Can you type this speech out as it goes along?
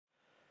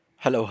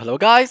Hello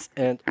guys,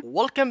 and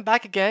welcome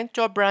back again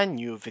to a brand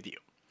new video.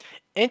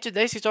 In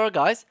today's tutorial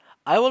guys,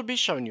 I will be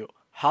showing you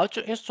how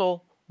to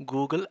install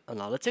Google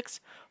Analytics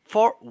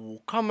for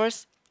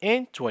WooCommerce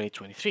in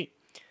 2023.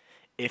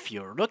 If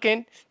you're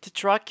looking to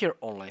track your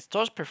online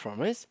store's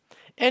performance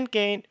and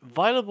gain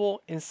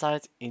valuable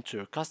insights into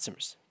your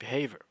customers'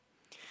 behavior,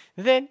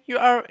 then you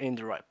are in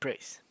the right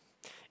place.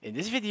 In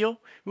this video,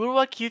 we will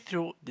walk you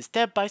through the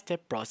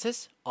step-by-step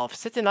process of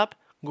setting up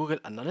Google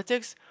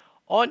Analytics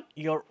on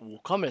your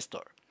WooCommerce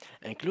store,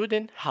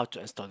 including how to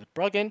install the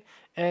plugin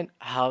and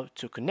how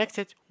to connect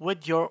it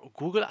with your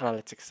Google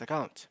Analytics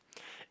account.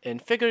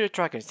 And figure your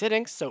tracking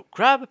settings, so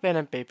grab a pen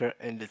and paper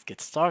and let's get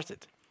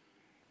started.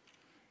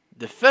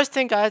 The first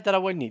thing guys that I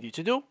will need you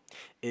to do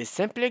is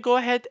simply go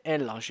ahead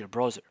and launch your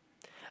browser.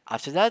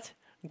 After that,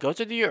 go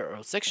to the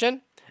URL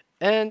section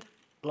and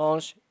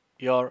launch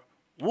your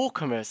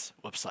WooCommerce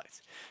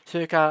website. So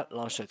you can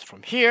launch it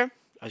from here,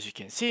 as you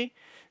can see,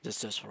 just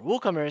search for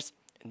WooCommerce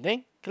and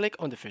then click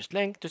on the first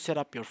link to set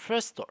up your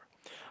first store.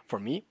 For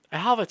me, I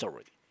have it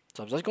already.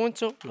 So I'm just going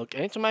to log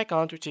into my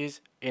account, which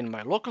is in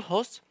my local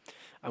host.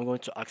 I'm going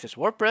to access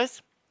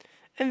WordPress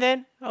and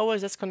then I will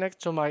just connect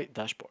to my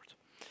dashboard.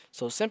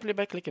 So simply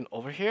by clicking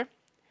over here,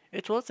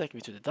 it will take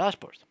me to the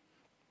dashboard.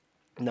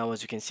 Now,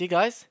 as you can see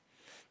guys,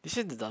 this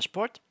is the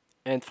dashboard,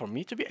 and for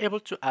me to be able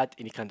to add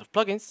any kind of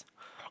plugins,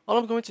 all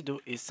I'm going to do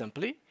is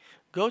simply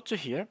go to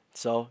here.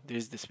 So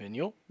there's this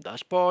menu,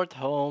 dashboard,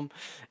 home,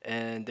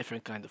 and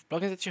different kind of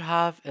plugins that you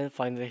have, and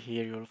finally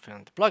here you'll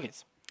find the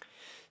plugins.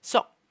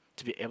 So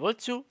to be able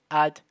to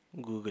add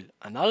Google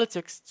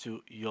Analytics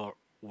to your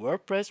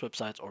WordPress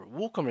website or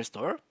WooCommerce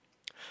store,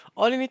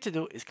 all you need to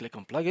do is click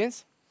on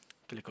plugins,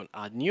 click on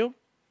add new,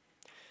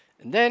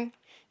 and then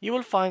you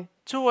will find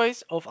two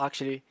ways of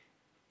actually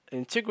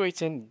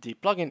integrating the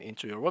plugin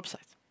into your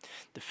website.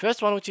 The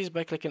first one, which is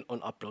by clicking on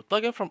upload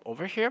plugin from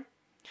over here,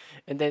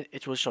 and then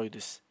it will show you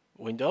this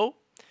window.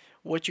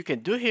 What you can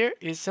do here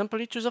is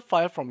simply choose a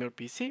file from your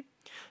PC.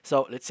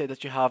 So let's say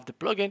that you have the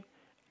plugin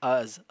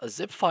as a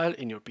zip file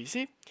in your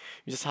PC.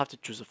 You just have to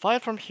choose a file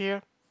from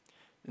here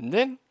and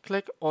then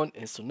click on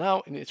install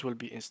now and it will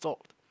be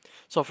installed.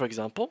 So for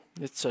example,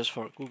 let's search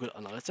for Google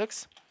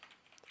Analytics.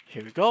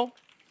 Here we go.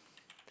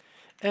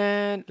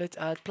 And let's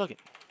add plugin.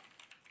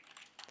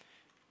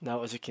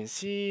 Now, as you can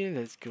see,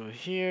 let's go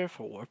here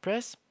for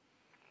WordPress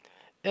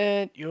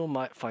and you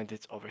might find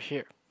it over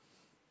here.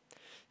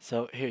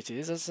 So here it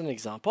is as an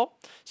example.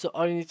 So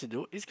all you need to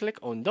do is click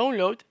on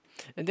download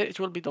and then it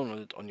will be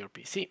downloaded on your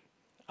PC.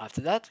 After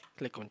that,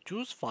 click on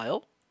choose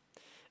file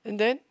and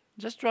then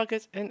just drag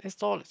it and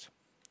install it.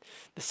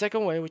 The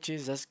second way, which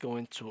is just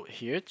going to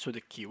here to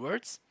the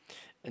keywords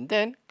and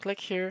then click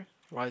here,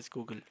 write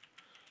Google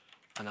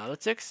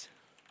Analytics,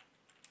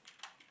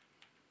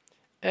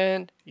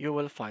 and you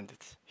will find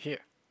it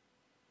here.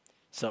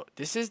 So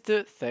this is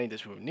the thing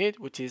that we need,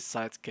 which is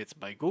Sitekit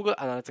by Google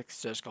Analytics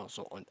Search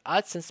Console on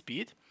AdSense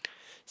speed.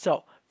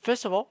 So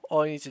first of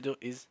all you need to do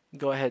is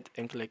go ahead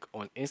and click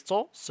on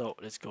install. So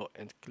let's go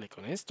and click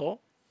on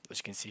install, as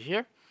you can see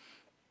here,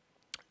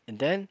 and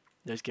then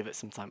just give it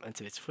some time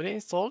until it's fully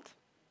installed.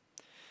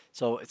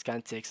 So it's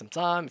gonna take some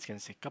time. It's gonna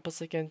take a couple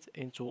seconds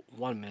into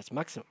 1 minute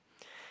maximum.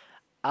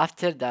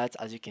 After that,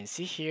 as you can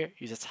see here,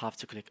 you just have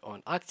to click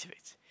on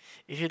activate.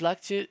 If you'd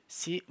like to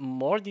see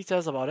more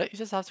details about it, you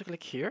just have to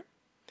click here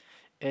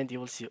and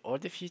you will see all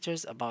the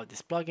features about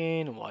this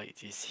plugin, why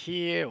it is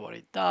here, what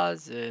it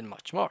does, and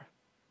much more.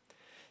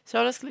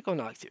 So let's click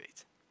on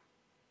activate.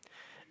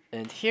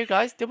 And here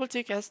guys, they will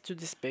take us to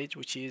this page,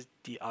 which is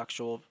the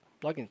actual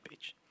plugin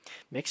page.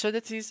 Make sure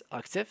that it is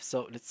active.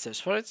 So let's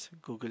search for it,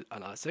 Google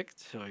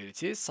Analytics. So here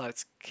it is,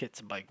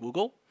 Sitekit by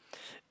Google.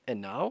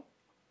 And now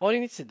all you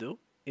need to do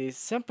is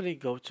simply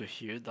go to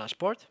here,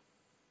 dashboard,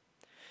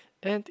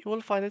 and you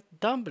will find it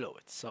down below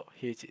it. So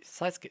here it is,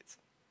 Sitekit.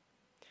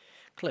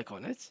 Click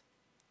on it,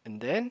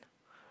 and then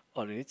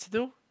all you need to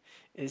do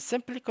is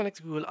simply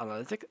connect Google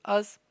Analytics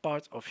as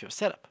part of your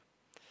setup.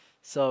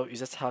 So you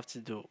just have to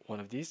do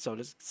one of these. So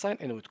let's sign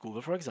in with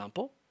Google, for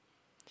example.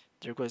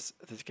 The request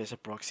authentication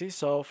proxy.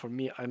 So for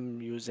me,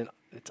 I'm using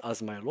it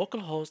as my local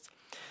host.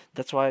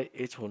 That's why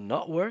it will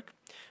not work.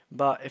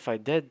 But if I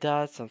did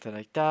that, something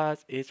like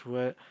that, it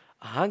will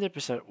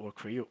 100% work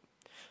for you.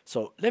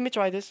 So let me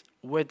try this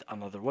with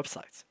another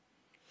website.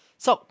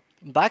 So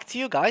back to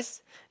you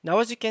guys. Now,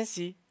 as you can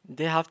see,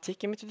 they have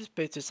taken me to this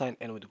page to sign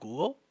in with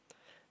Google.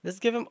 Let's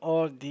give them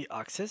all the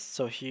access.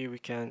 So here we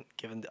can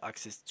give them the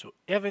access to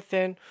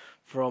everything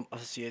from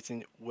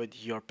associating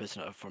with your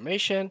personal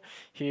information.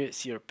 Here,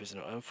 see your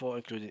personal info,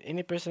 including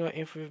any personal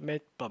info you've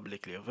made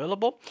publicly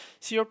available.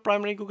 See your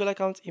primary Google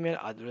account, email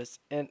address,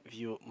 and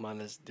view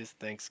manage. These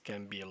things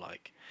can be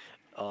like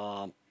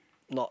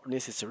not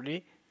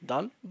necessarily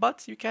done,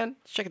 but you can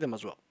check them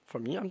as well. For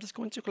me, I'm just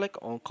going to click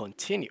on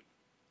continue.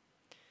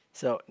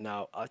 So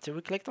now after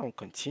we clicked on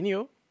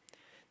continue,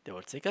 they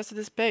will take us to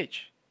this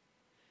page.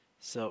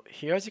 So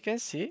here, as you can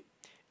see,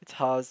 it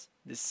has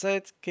the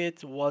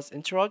sitekit was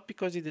interrupted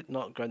because he did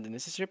not grant the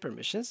necessary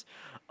permissions.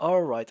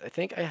 Alright, I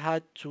think I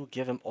had to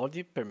give him all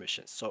the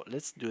permissions. So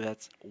let's do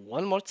that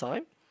one more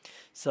time.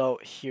 So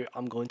here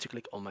I'm going to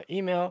click on my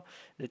email,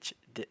 let's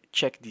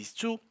check these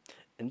two,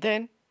 and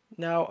then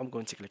now I'm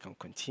going to click on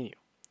continue.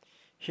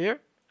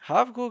 Here,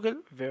 have Google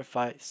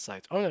verify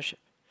site ownership.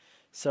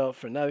 So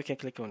for now, we can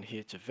click on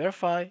here to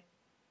verify,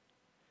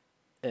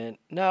 and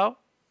now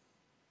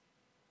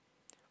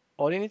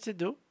all you need to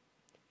do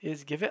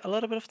is give it a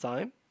little bit of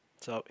time.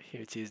 So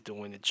here it is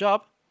doing the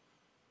job,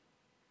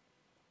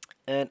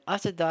 and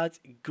after that,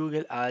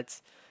 Google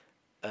Ads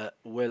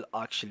will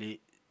actually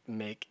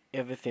make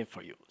everything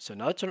for you. So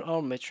now turn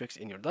on metrics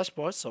in your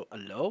dashboard, so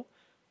allow,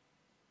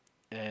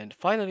 and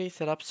finally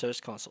set up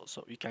search console.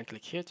 So you can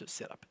click here to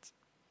set up it.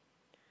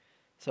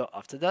 So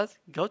after that,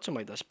 go to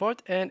my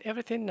dashboard, and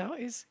everything now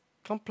is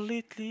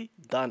completely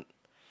done.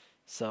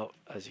 So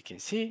as you can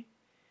see,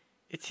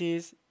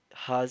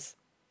 has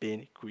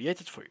been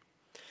created for you.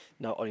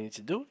 Now all you need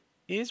to do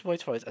is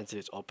wait for it until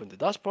it's open the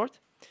dashboard,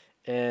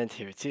 and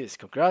here it is.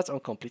 Congrats on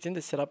completing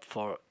the setup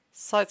for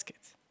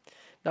SiteKit.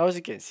 Now as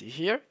you can see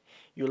here,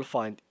 you'll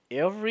find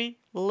every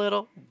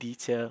little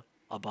detail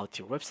about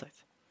your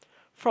website,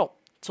 from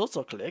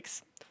total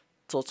clicks,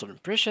 total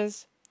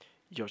impressions,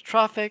 your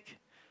traffic,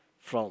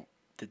 from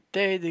the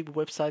day the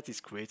website is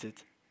created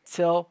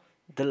till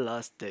the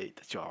last day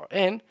that you are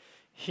in.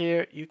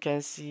 Here you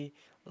can see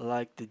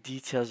like the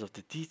details of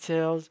the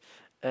details,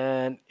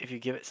 and if you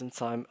give it some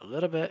time a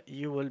little bit,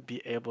 you will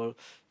be able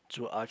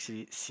to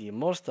actually see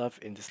more stuff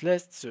in this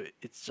list. So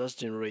it's just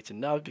generating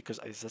now because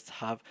I just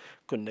have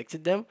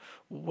connected them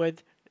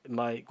with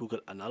my Google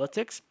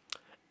Analytics.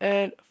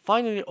 And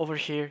finally over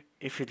here,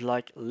 if you'd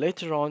like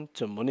later on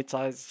to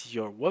monetize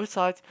your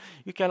website,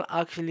 you can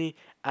actually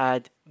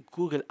add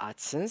Google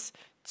AdSense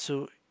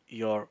to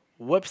your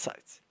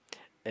website.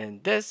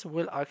 And this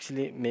will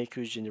actually make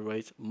you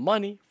generate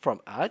money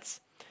from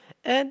ads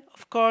and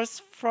of course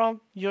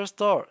from your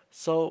store.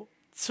 So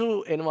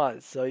two in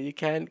one. So you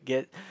can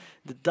get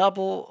the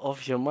double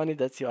of your money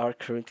that you are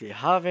currently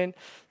having.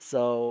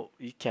 So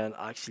you can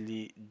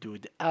actually do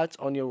the ads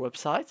on your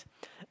website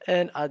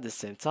and at the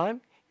same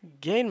time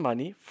gain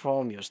money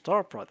from your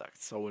store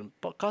products. So when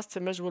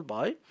customers will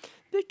buy,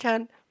 they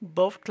can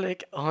both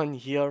click on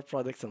your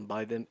products and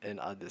buy them, and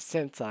at the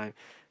same time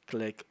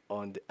click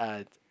on the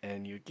ad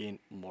and you gain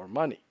more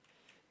money.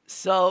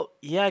 So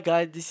yeah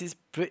guys, this is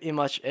pretty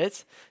much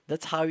it.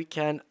 That's how you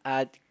can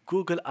add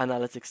Google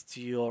Analytics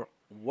to your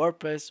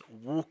WordPress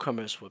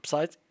WooCommerce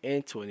website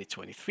in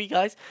 2023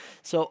 guys.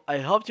 So I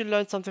hope you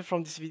learned something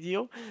from this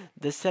video.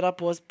 The setup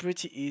was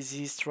pretty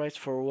easy,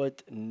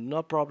 straightforward,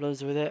 no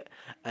problems with it.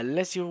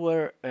 Unless you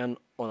were on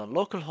a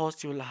local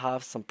host, you will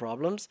have some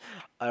problems.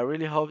 I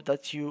really hope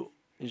that you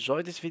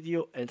enjoyed this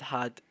video and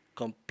had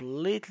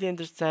completely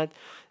understand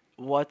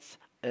what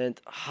and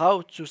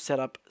how to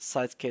set up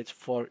SiteKit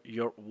for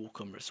your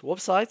WooCommerce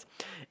website.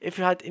 If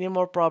you had any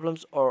more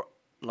problems or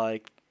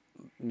like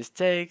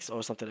mistakes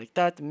or something like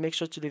that, make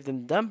sure to leave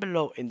them down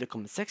below in the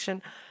comment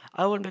section.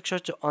 I will make sure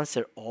to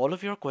answer all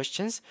of your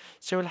questions,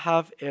 so you'll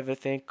have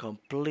everything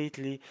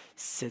completely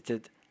set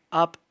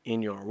up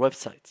in your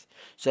website.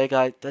 So yeah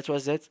guys, that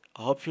was it.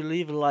 I hope you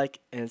leave a like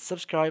and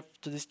subscribe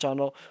to this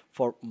channel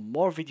for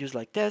more videos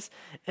like this,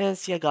 and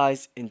see you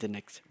guys in the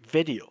next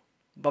video.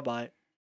 Bye bye.